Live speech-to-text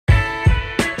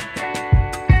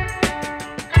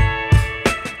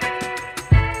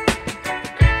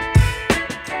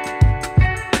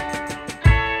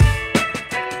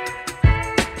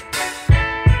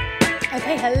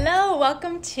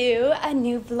to a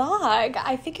new vlog.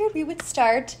 I figured we would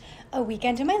start a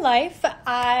weekend in my life.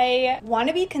 I want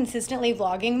to be consistently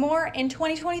vlogging more in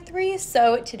 2023,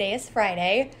 so today is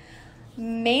Friday.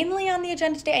 Mainly on the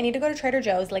agenda today, I need to go to Trader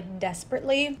Joe's, like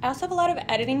desperately. I also have a lot of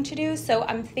editing to do, so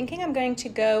I'm thinking I'm going to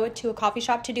go to a coffee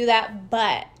shop to do that,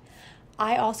 but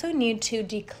I also need to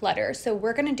declutter. So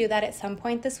we're gonna do that at some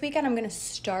point this weekend. I'm gonna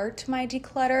start my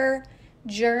declutter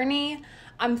journey.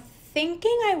 I'm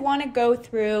thinking I wanna go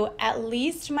through at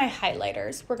least my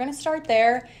highlighters. We're gonna start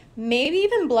there, maybe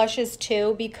even blushes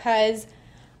too, because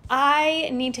I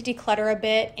need to declutter a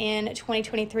bit in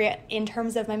 2023 in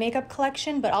terms of my makeup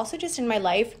collection, but also just in my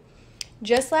life.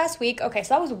 Just last week, okay,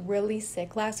 so I was really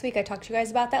sick last week. I talked to you guys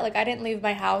about that. Like, I didn't leave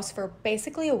my house for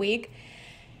basically a week.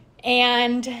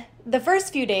 And the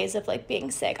first few days of like being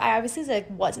sick, I obviously like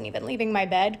wasn't even leaving my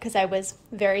bed because I was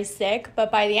very sick. But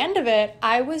by the end of it,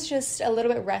 I was just a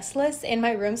little bit restless in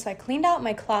my room. So I cleaned out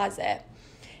my closet.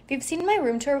 If you've seen my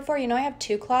room tour before, you know I have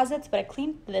two closets, but I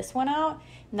cleaned this one out.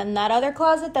 And then that other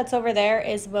closet that's over there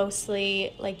is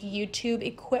mostly like YouTube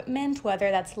equipment, whether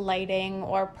that's lighting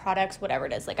or products, whatever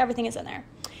it is, like everything is in there.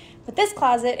 But this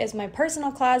closet is my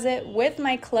personal closet with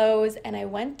my clothes, and I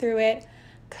went through it,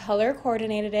 color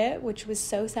coordinated it, which was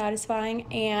so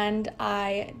satisfying, and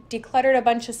I decluttered a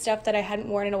bunch of stuff that I hadn't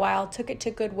worn in a while, took it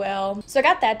to Goodwill. So I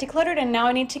got that decluttered, and now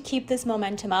I need to keep this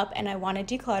momentum up, and I want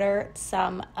to declutter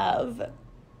some of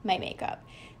my makeup.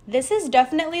 This is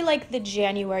definitely like the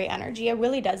January energy. It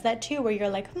really does that too, where you're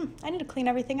like, I need to clean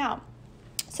everything out.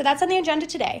 So that's on the agenda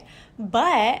today.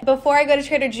 But before I go to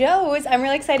Trader Joe's, I'm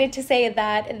really excited to say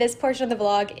that this portion of the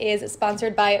vlog is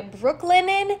sponsored by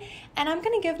Brooklinen, and I'm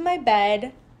gonna give my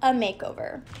bed a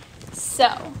makeover. So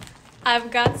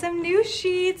I've got some new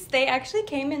sheets. They actually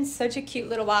came in such a cute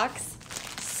little box.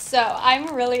 So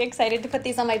I'm really excited to put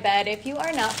these on my bed. If you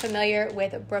are not familiar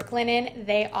with Brooklinen,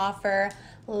 they offer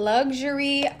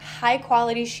luxury, high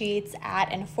quality sheets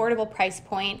at an affordable price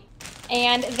point.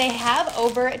 And they have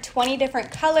over 20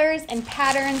 different colors and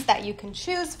patterns that you can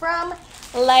choose from.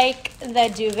 Like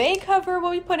the duvet cover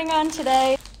we'll be putting on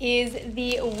today is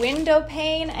the window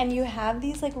pane, and you have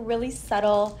these like really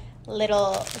subtle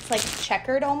little, it's like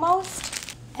checkered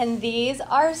almost. And these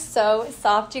are so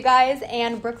soft, you guys,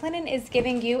 and Brooklinen is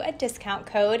giving you a discount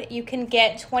code. You can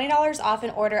get $20 off an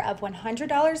order of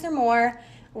 $100 or more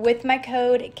with my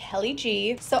code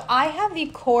KELLYG. So I have the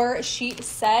core sheet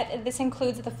set. This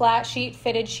includes the flat sheet,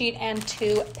 fitted sheet, and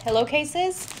 2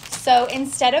 pillowcases. So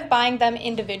instead of buying them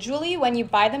individually, when you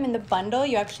buy them in the bundle,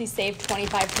 you actually save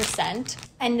 25%.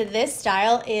 And this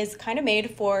style is kind of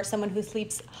made for someone who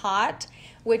sleeps hot,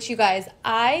 which, you guys,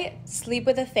 I sleep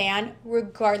with a fan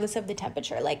regardless of the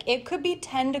temperature. Like, it could be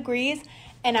 10 degrees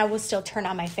and I will still turn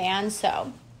on my fan.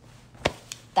 So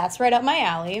that's right up my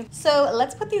alley. So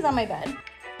let's put these on my bed.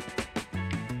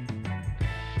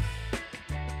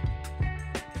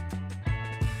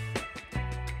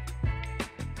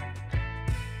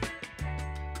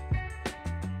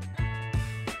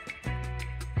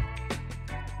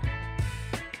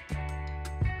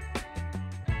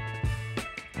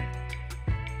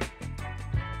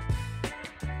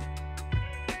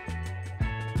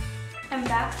 I'm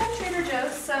back at Trader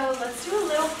Joe's, so let's do a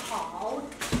little haul.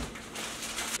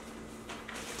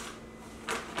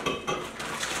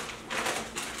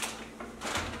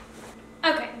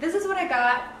 Okay, this is what I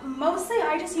got. Mostly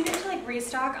I just needed to like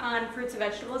restock on fruits and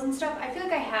vegetables and stuff. I feel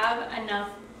like I have enough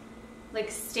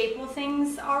like staple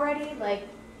things already, like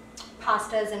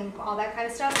pastas and all that kind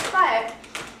of stuff, but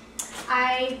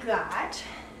I got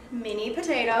mini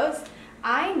potatoes.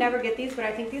 I never get these, but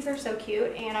I think these are so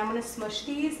cute, and I'm gonna smush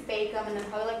these, bake them, and then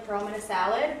probably like throw them in a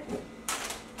salad.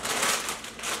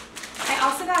 I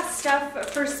also got stuff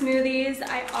for smoothies.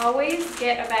 I always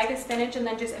get a bag of spinach and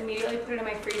then just immediately put it in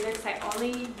my freezer because I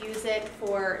only use it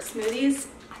for smoothies.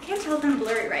 I can't tell if I'm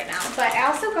blurry right now, but I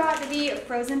also got the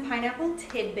frozen pineapple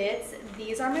tidbits.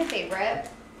 These are my favorite.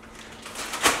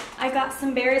 I got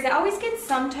some berries. I always get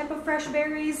some type of fresh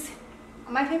berries.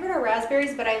 My favorite are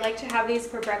raspberries, but I like to have these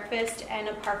for breakfast and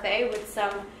a parfait with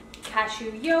some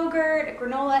cashew yogurt,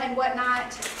 granola, and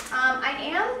whatnot. I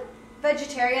am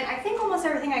vegetarian. I think almost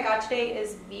everything I got today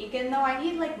is vegan, though. I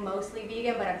eat like mostly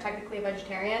vegan, but I'm technically a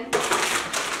vegetarian.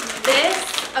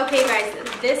 Okay guys,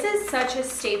 this is such a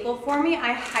staple for me.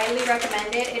 I highly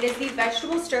recommend it. It is the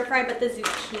vegetable stir fry, but the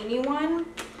zucchini one.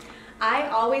 I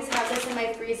always have this in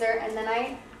my freezer, and then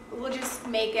I will just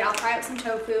make it. I'll fry up some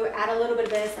tofu, add a little bit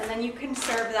of this, and then you can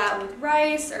serve that with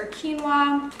rice or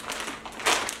quinoa.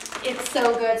 It's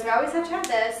so good. So I always have to have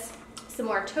this. Some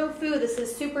more tofu. This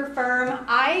is super firm.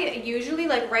 I usually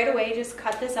like right away just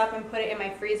cut this up and put it in my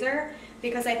freezer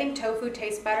because I think tofu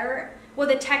tastes better well,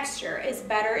 the texture is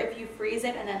better if you freeze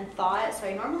it and then thaw it, so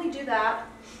I normally do that.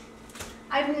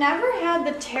 I've never had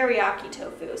the teriyaki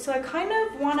tofu, so I kind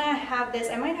of want to have this.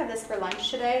 I might have this for lunch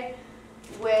today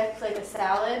with like a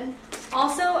salad.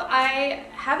 Also, I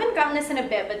haven't gotten this in a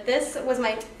bit, but this was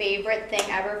my favorite thing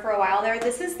ever for a while there.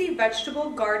 This is the vegetable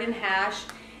garden hash.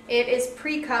 It is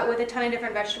pre-cut with a ton of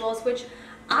different vegetables, which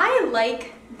I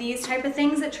like these type of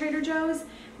things at Trader Joe's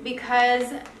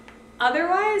because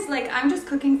otherwise, like, I'm just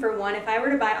cooking for one. If I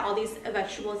were to buy all these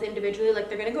vegetables individually, like,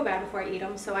 they're gonna go bad before I eat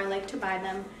them, so I like to buy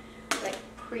them like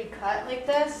pre-cut like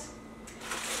this.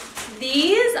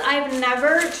 These I've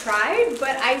never tried,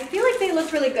 but I feel like they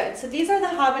look really good. So these are the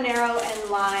habanero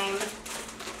and lime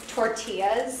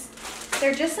tortillas.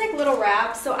 They're just like little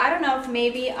wraps, so I don't know if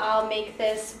maybe I'll make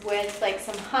this with like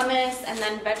some hummus and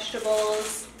then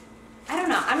vegetables. I don't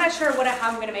know. I'm not sure how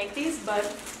I'm gonna make these, but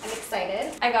I'm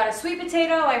excited. I got a sweet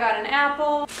potato, I got an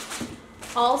apple.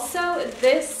 Also,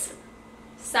 this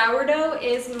sourdough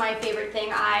is my favorite thing.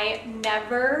 I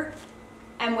never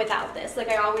am without this. Like,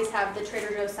 I always have the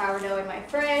Trader Joe's sourdough in my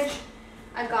fridge.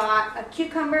 I got a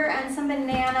cucumber and some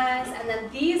bananas, and then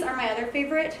these are my other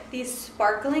favorite, these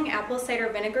sparkling apple cider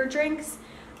vinegar drinks.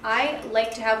 I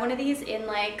like to have one of these in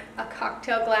like a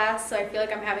cocktail glass, so I feel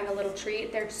like I'm having a little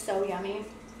treat. They're so yummy.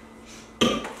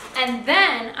 And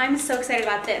then I'm so excited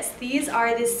about this. These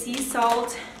are the sea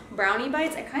salt brownie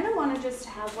bites. I kind of want to just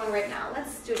have one right now.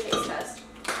 Let's do a taste test.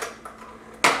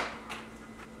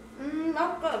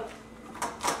 Not good.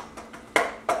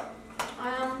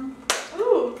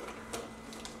 Ooh.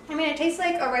 I mean, it tastes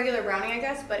like a regular brownie, I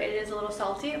guess, but it is a little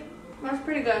salty. That's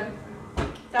pretty good.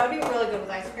 That would be really good with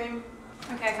ice cream.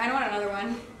 Okay, I kind of want another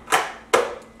one.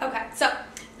 Okay, so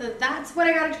that's what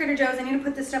I got at Trader Joe's. I need to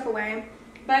put this stuff away.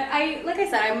 But like I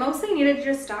said, I mostly needed to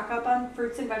just stock up on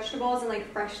fruits and vegetables and like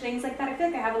fresh things like that. I feel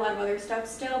like I have a lot of other stuff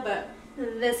still, but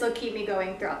this will keep me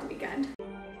going throughout the weekend.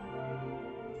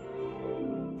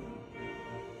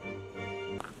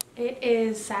 It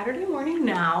is Saturday morning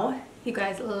now. You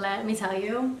guys, let me tell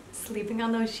you, sleeping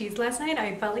on those sheets last night,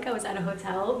 I felt like I was at a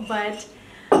hotel, but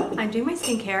I'm doing my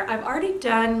skincare. I've already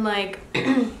done like,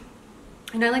 I've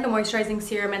done like a moisturizing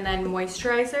serum and then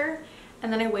moisturizer,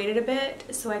 and then I waited a bit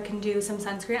so I can do some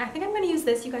sunscreen. I think I'm gonna use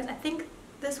this, you guys. I think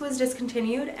this was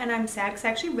discontinued and I'm sad because I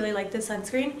actually really like this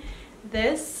sunscreen.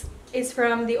 This is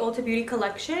from the Ulta Beauty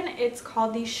collection. It's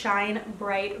called the Shine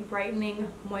Bright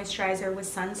Brightening Moisturizer with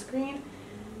Sunscreen.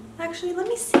 Actually, let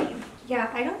me see.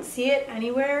 Yeah, I don't see it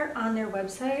anywhere on their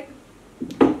website.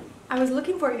 I was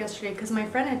looking for it yesterday because my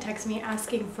friend had texted me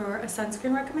asking for a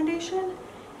sunscreen recommendation,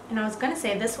 and I was gonna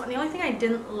say this one. The only thing I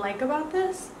didn't like about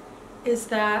this is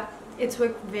that it's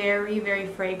like very, very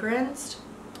fragranced,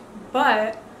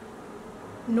 but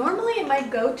normally my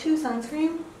go-to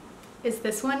sunscreen is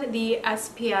this one, the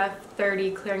SPF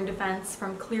 30 Clearing Defense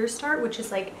from Clear Start, which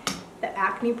is like the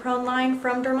acne prone line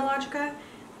from Dermalogica.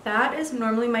 That is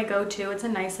normally my go-to. It's a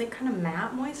nice like kind of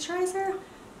matte moisturizer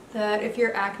that if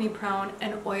you're acne prone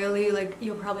and oily, like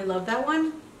you'll probably love that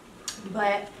one.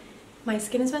 But my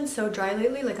skin has been so dry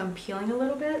lately, like I'm peeling a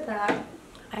little bit, that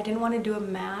I didn't want to do a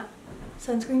matte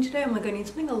sunscreen today. I'm like, I need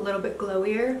something a little bit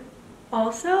glowier.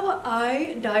 Also,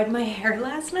 I dyed my hair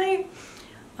last night.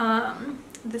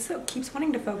 This keeps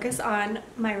wanting to focus on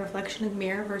my reflection in the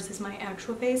mirror versus my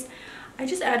actual face. I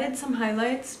just added some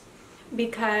highlights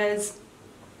because,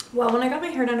 well, when I got my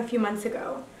hair done a few months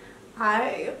ago,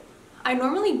 I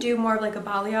normally do more of like a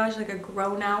balayage, like a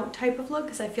grown out type of look,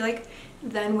 because I feel like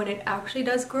then when it actually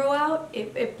does grow out,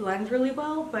 it blends really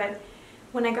well. But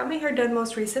when I got my hair done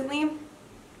most recently,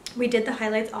 we did the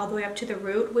highlights all the way up to the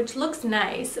root, which looks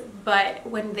nice, but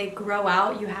when they grow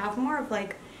out, you have more of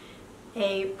like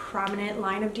a prominent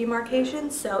line of demarcation.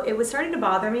 So it was starting to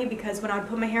bother me because when I would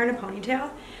put my hair in a ponytail,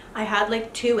 I had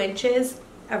like 2 inches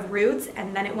of roots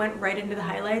and then it went right into the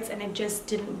highlights and it just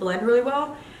didn't blend really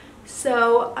well.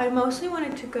 So I mostly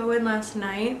wanted to go in last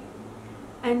night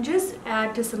and just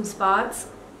add to some spots,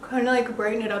 kind of like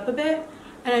brighten it up a bit.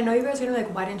 And I know you guys are gonna be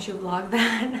like, why didn't you vlog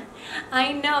that?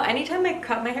 I know, anytime I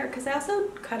cut my hair, because I also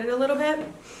cut it a little bit,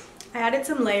 I added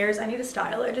some layers. I need to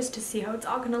style it just to see how it's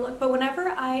all gonna look. But whenever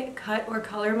I cut or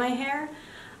color my hair,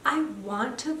 I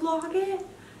want to vlog it,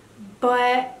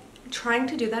 but trying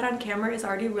to do that on camera is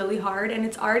already really hard, and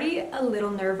it's already a little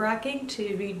nerve-wracking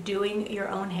to be doing your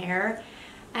own hair.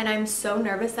 And I'm so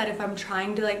nervous that if I'm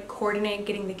trying to like coordinate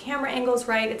getting the camera angles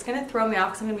right, it's gonna throw me off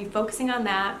because I'm gonna be focusing on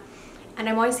that, and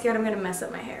I'm always scared I'm gonna mess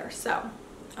up my hair. So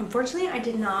unfortunately I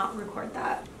did not record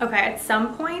that. Okay, at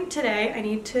some point today I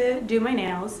need to do my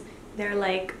nails. They're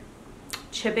like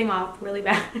chipping off really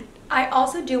bad. I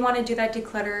also do want to do that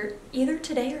declutter either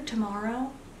today or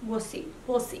tomorrow. We'll see.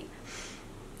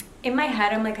 in my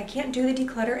head, I'm like, I can't do the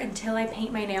declutter until I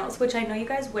paint my nails, which I know you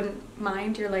guys wouldn't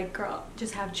mind. You're like, girl,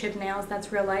 just have chipped nails,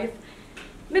 that's real life.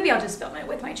 Maybe I'll just film it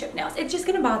with my chipped nails. It's just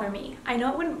gonna bother me. I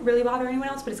know it wouldn't really bother anyone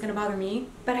else, but it's gonna bother me.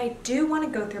 But I do wanna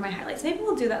go through my highlights. Maybe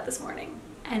we'll do that this morning.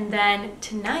 And then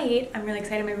tonight, I'm really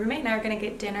excited. My roommate and I are gonna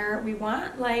get dinner. We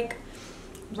want like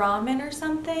ramen or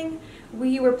something.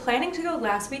 We were planning to go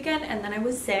last weekend and then I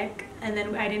was sick and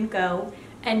then I didn't go.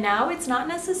 And now it's not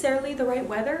necessarily the right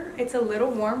weather. It's a little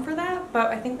warm for that, but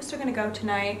I think we're still gonna go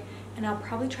tonight and I'll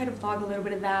probably try to vlog a little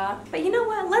bit of that. But you know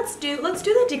what, let's do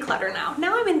the declutter now.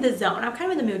 Now I'm in the zone. I'm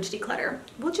kind of in the mood to declutter.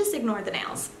 We'll just ignore the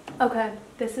nails. Okay,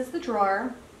 this is the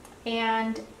drawer.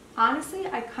 And honestly,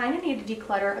 I kind of need to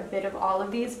declutter a bit of all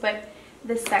of these, but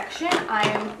the section I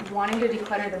am wanting to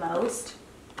declutter the most,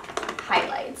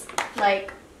 highlights.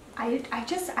 Like,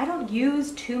 I don't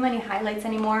use too many highlights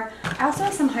anymore. I also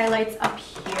have some highlights up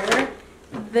here.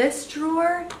 This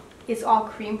drawer is all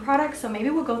cream products, so maybe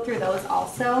we'll go through those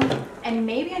also. And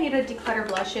maybe I need to declutter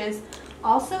blushes.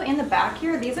 Also in the back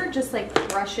here, these are just like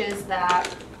brushes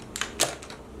that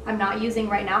I'm not using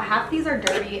right now. Half these are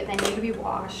dirty, they need to be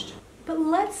washed. But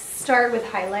let's start with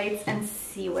highlights and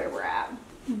see where we're at.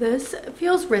 This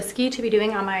feels risky to be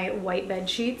doing on my white bed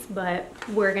sheets, but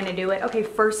we're gonna do it. Okay,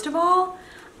 first of all,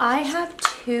 I have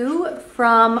two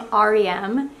from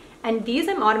REM, and these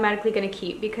I'm automatically gonna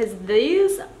keep because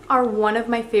these are one of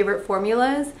my favorite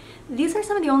formulas. These are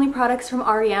some of the only products from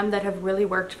REM that have really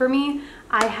worked for me.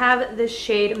 I have the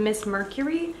shade Miss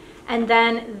Mercury, and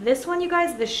then this one, you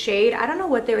guys, the shade, I don't know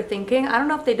what they were thinking. I don't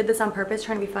know if they did this on purpose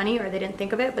trying to be funny or they didn't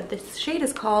think of it, but this shade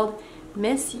is called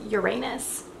Miss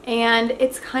Uranus. And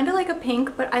it's kind of like a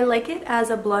pink, but I like it as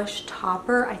a blush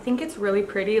topper. I think it's really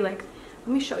pretty. Like,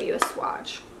 let me show you a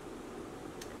swatch.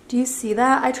 Do you see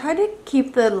that? I try to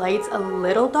keep the lights a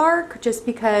little dark just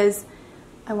because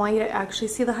I want you to actually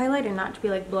see the highlight and not to be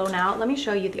like blown out. Let me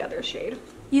show you the other shade.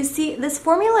 You see this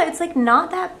formula, it's like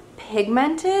not that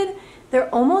pigmented.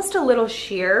 They're almost a little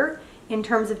sheer in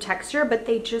terms of texture, but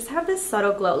they just have this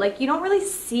subtle glow. Like, you don't really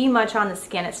see much on the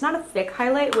skin. It's not a thick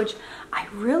highlight, which I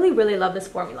really, really love this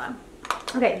formula.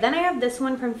 Okay, then I have this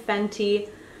one from Fenty.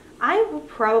 I will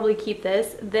probably keep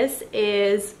this. This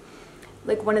is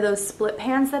like one of those split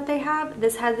pans that they have.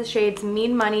 This has the shades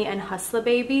Mean Money and Hustla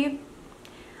Baby.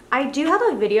 I do have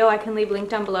a video I can leave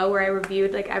linked down below where I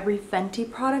reviewed like every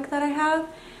Fenty product that I have.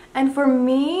 And for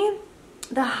me,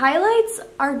 the highlights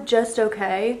are just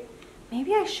okay.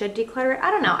 Maybe I should declutter it.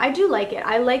 I don't know. I do like it.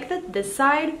 I like that this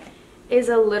side is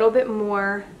a little bit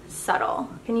more subtle.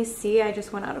 Can you see? I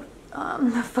just went out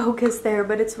of the focus there,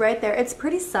 but it's right there. It's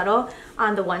pretty subtle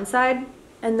on the one side.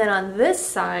 And then on this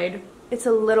side, it's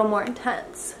a little more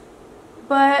intense.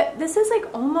 But this is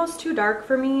like almost too dark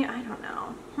for me. I don't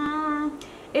know.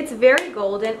 It's very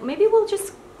golden. Maybe we'll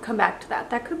just come back to that.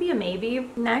 That could be a maybe.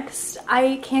 Next,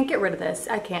 I can't get rid of this.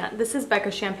 I can't. This is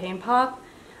Becca Champagne Pop.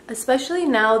 Especially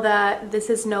now that this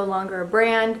is no longer a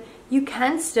brand, you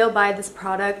can still buy this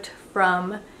product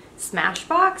from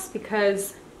Smashbox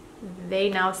because they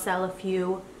now sell a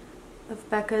few of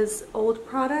Becca's old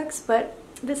products, but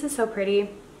this is so pretty.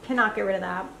 Cannot get rid of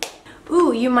that.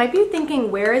 Ooh, you might be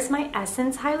thinking, where is my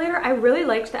Essence highlighter? I really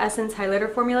liked the Essence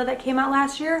highlighter formula that came out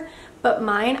last year, but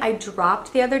mine I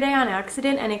dropped the other day on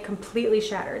accident and it completely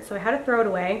shattered, so I had to throw it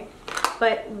away.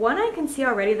 But one I can see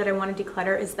already that I want to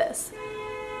declutter is this.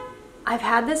 I've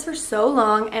had this for so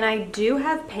long, and I do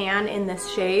have Pan in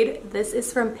this shade. This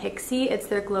is from Pixi. It's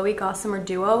their Glowy Gossamer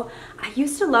Duo. I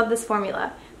used to love this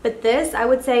formula, but this I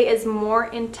would say is more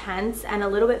intense and a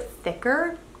little bit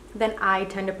thicker than I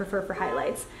tend to prefer for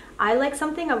highlights. I like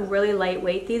something really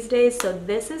lightweight these days, so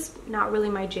this is not really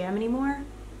my jam anymore.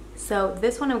 So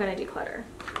this one I'm gonna declutter.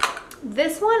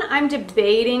 This one I'm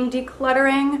debating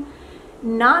decluttering.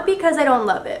 Not because I don't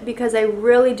love it, because I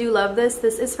really do love this.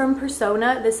 This is from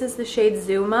Persona. This is the shade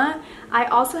Zuma. I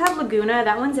also have Laguna.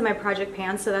 That one's in my Project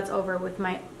Pan, so that's over with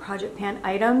my Project Pan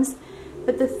items.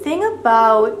 But the thing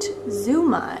about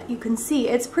Zuma, you can see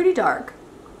it's pretty dark.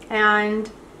 And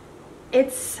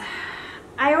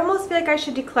I almost feel like I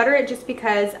should declutter it just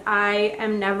because I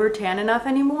am never tan enough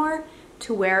anymore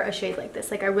to wear a shade like this.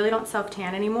 Like, I really don't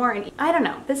self-tan anymore. And I don't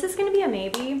know. This is going to be a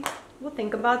maybe. We'll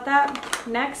think about that.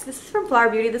 Next, this is from Flower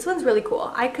Beauty. This one's really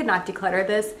cool. I could not declutter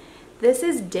this. This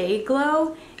is Day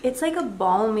Glow. It's like a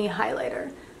balmy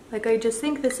highlighter. Like, I just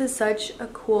think this is such a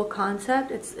cool concept.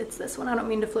 It's this one. I don't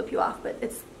mean to flip you off, but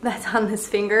that's on this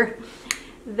finger.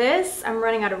 This, I'm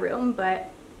running out of room, but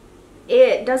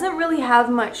it doesn't really have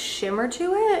much shimmer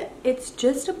to it. It's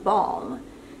just a balm.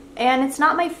 And it's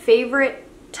not my favorite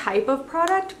type of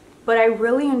product, but I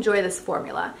really enjoy this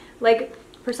formula. Like,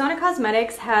 Persona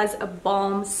Cosmetics has a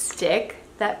balm stick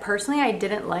that personally I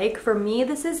didn't like. For me,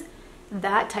 this is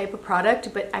that type of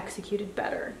product, but executed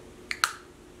better.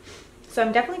 So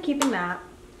I'm definitely keeping that.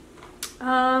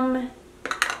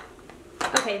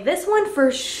 Okay, this one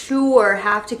for sure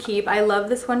have to keep. I love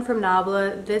this one from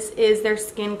Nabla. This is their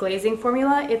skin glazing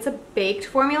formula. It's a baked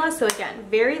formula, so again,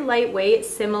 very lightweight,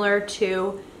 similar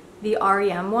to the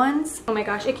REM ones. Oh my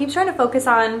gosh, it keeps trying to focus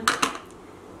on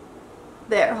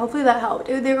there. Hopefully that helped.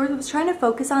 It was trying to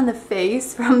focus on the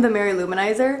face from the Mary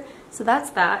Luminizer. So that's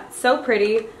that. So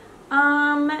pretty.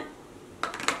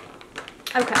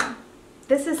 Okay,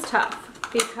 this is tough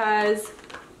because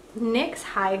NYX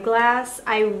High Glass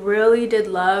I really did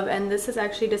love, and this is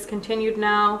actually discontinued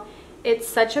now. It's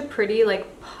such a pretty like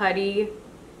putty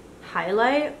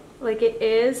highlight. Like, it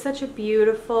is such a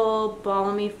beautiful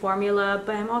balmy formula,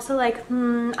 but I'm also like,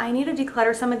 I need to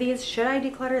declutter some of these. Should I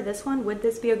declutter this one? Would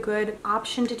this be a good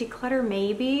option to declutter?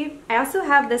 Maybe. I also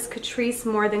have this Catrice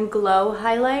More Than Glow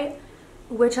highlight,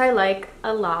 which I like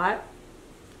a lot,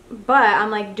 but I'm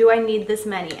like, do I need this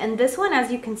many? And this one,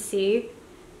 as you can see,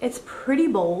 it's pretty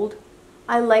bold.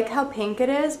 I like how pink it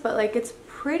is, but like, it's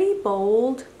pretty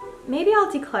bold. Maybe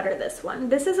I'll declutter this one.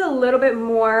 This is a little bit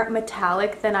more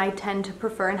metallic than I tend to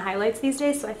prefer in highlights these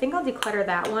days, so I think I'll declutter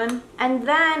that one. And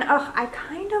then, I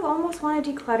kind of almost want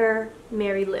to declutter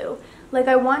Mary Lou. Like,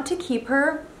 I want to keep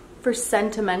her for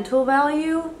sentimental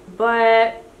value,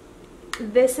 but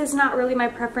this is not really my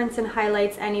preference in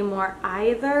highlights anymore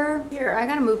either. Here, I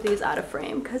gotta move these out of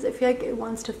frame because I feel like it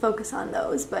wants to focus on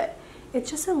those, but it's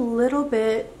just a little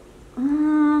bit,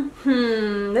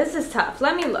 this is tough.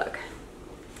 Let me look.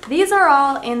 These are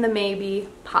all in the maybe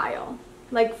pile.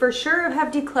 Like, for sure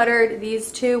have decluttered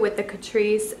these two with the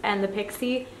Catrice and the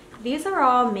Pixie. These are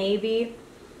all maybe.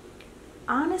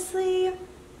 Honestly,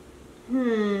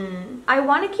 I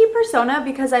want to keep Persona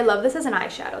because I love this as an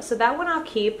eyeshadow, so that one I'll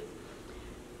keep.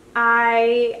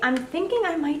 I'm thinking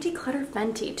I might declutter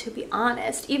Fenty, to be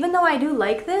honest. Even though I do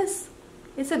like this,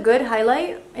 it's a good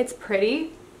highlight, it's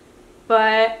pretty,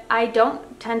 but I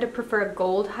don't tend to prefer a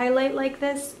gold highlight like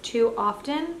this too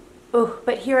often. Oh,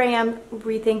 but here I am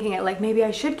rethinking it, like maybe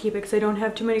I should keep it because I don't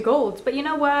have too many golds. But you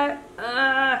know what?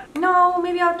 No,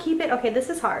 maybe I'll keep it. Okay, this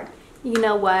is hard. You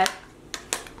know what?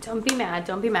 Don't be mad,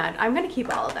 don't be mad. I'm gonna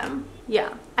keep all of them.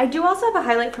 Yeah. I do also have a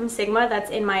highlight from Sigma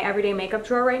that's in my everyday makeup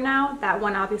drawer right now. That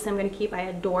one obviously I'm gonna keep. I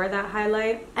adore that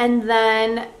highlight. And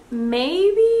then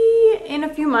maybe in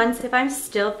a few months, if I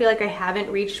still feel like I haven't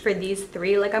reached for these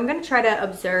three, like I'm gonna try to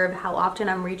observe how often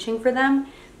I'm reaching for them.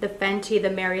 The Fenty,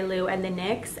 the Mary Lou, and the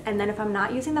NYX. And then if I'm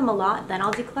not using them a lot, then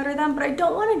I'll declutter them. But I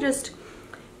don't wanna just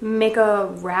make a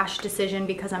rash decision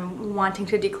because I'm wanting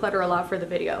to declutter a lot for the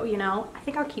video, you know? I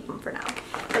think I'll keep them for now.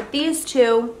 But these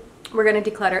two, we're gonna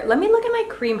declutter. Let me look at my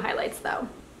cream highlights though.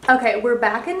 Okay, we're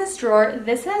back in this drawer.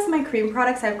 This has my cream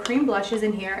products. I have cream blushes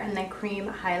in here and then cream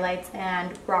highlights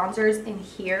and bronzers in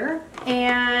here.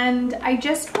 And I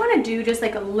just wanna do just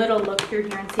like a little look through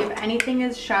here and see if anything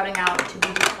is shouting out to be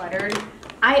decluttered.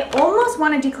 I almost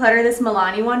wanna declutter this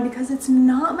Milani one because it's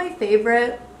not my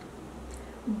favorite.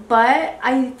 But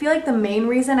I feel like the main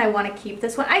reason I want to keep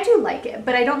this one, I do like it,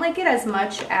 but I don't like it as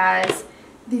much as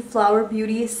the Flower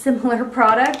Beauty similar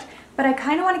product. But I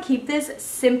kind of want to keep this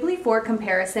simply for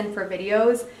comparison for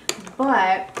videos.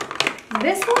 But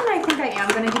this one I think I am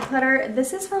going to declutter.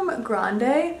 This is from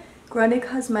Grande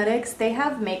Cosmetics. They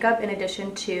have makeup in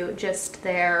addition to just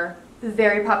their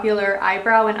very popular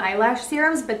eyebrow and eyelash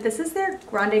serums, but this is their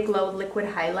Grande Glow Liquid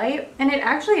Highlight, and it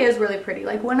actually is really pretty.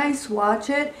 Like, when I swatch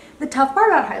it, the tough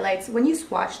part about highlights, when you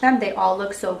swatch them, they all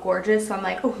look so gorgeous, so I'm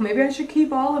like, oh, maybe I should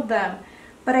keep all of them.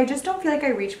 But I just don't feel like I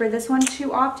reach for this one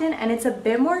too often, and it's a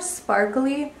bit more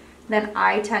sparkly than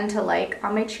I tend to like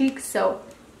on my cheeks, so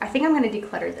I think I'm going to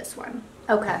declutter this one.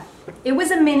 Okay, it was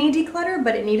a mini declutter,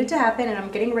 but it needed to happen, and I'm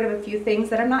getting rid of a few things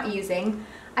that I'm not using.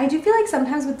 I do feel like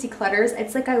sometimes with declutters,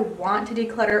 it's like I want to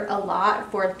declutter a lot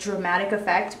for a dramatic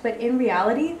effect, but in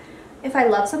reality, if I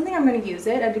love something, I'm going to use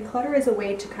it. A declutter is a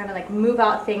way to kind of like move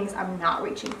out things I'm not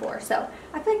reaching for. So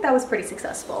I think that was pretty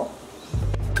successful.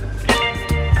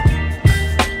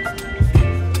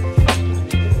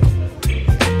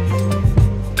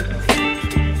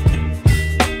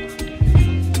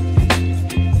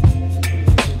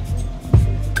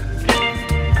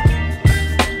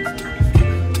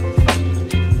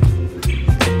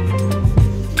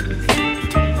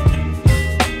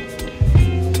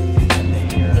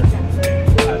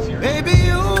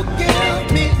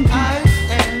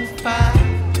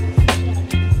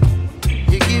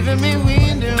 Giving me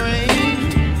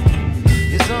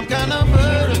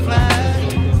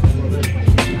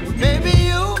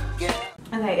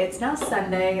now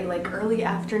Sunday, like early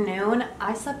afternoon.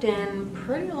 I slept in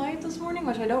pretty late this morning,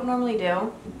 which I don't normally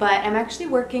do, but I'm actually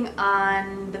working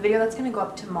on the video that's gonna go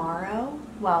up tomorrow.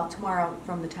 Well, tomorrow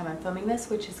from the time I'm filming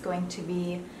this, which is going to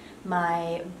be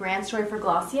my brand story for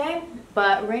Glossier.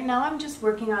 But right now I'm just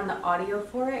working on the audio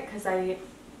for it because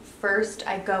first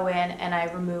I go in and I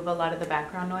remove a lot of the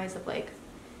background noise of like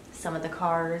some of the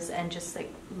cars and just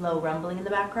like low rumbling in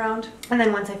the background. And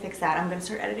then once I fix that, I'm gonna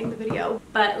start editing the video.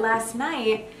 But last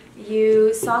night,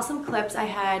 you saw some clips. I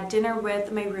had dinner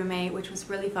with my roommate, which was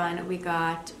really fun. We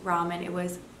got ramen. It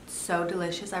was so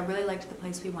delicious. I really liked the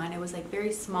place we went. It was like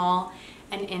very small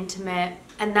and intimate.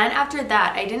 And then after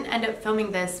that, I didn't end up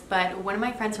filming this, but one of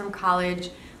my friends from college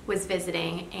was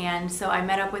visiting, and so I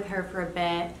met up with her for a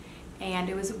bit. And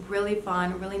it was really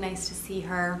fun, really nice to see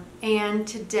her. And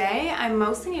today, I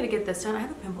mostly need to get this done. I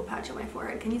have a pimple patch on my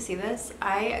forehead. Can you see this?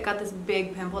 I got this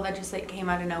big pimple that just like came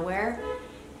out of nowhere.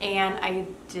 And I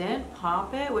didn't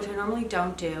pop it, which I normally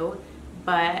don't do.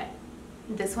 But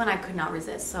this one I could not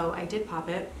resist, so I did pop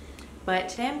it. But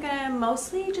today I'm gonna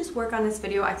mostly just work on this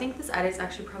video. I think this edit is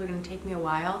actually probably gonna take me a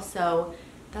while, so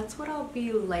that's what I'll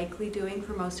be likely doing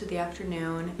for most of the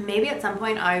afternoon. Maybe at some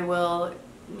point I will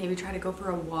maybe try to go for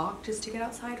a walk just to get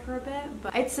outside for a bit.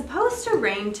 But it's supposed to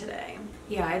rain today.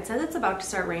 Yeah, it says it's about to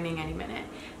start raining any minute.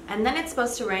 And then it's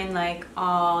supposed to rain like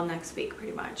all next week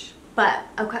pretty much. But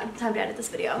okay, time to edit this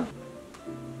video.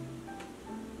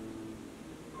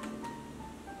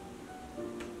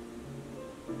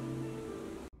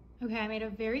 Okay, I made a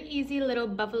very easy little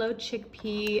buffalo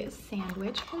chickpea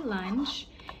sandwich for lunch.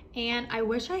 And I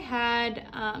wish I had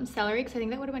celery, because I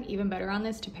think that would have been even better on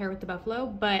this to pair with the buffalo,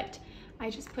 but I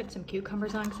just put some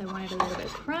cucumbers on because I wanted a little bit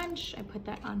of crunch. I put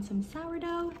that on some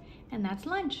sourdough, and that's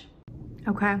lunch.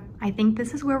 Okay, I think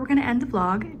this is where we're gonna end the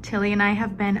vlog. Tilly and I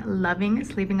have been loving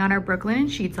sleeping on our Brooklyn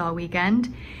sheets all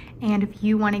weekend. And if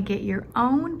you wanna get your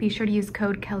own, be sure to use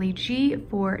code KELLYG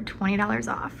for $20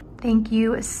 off. Thank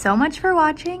you so much for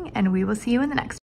watching, and we will see you in the next one.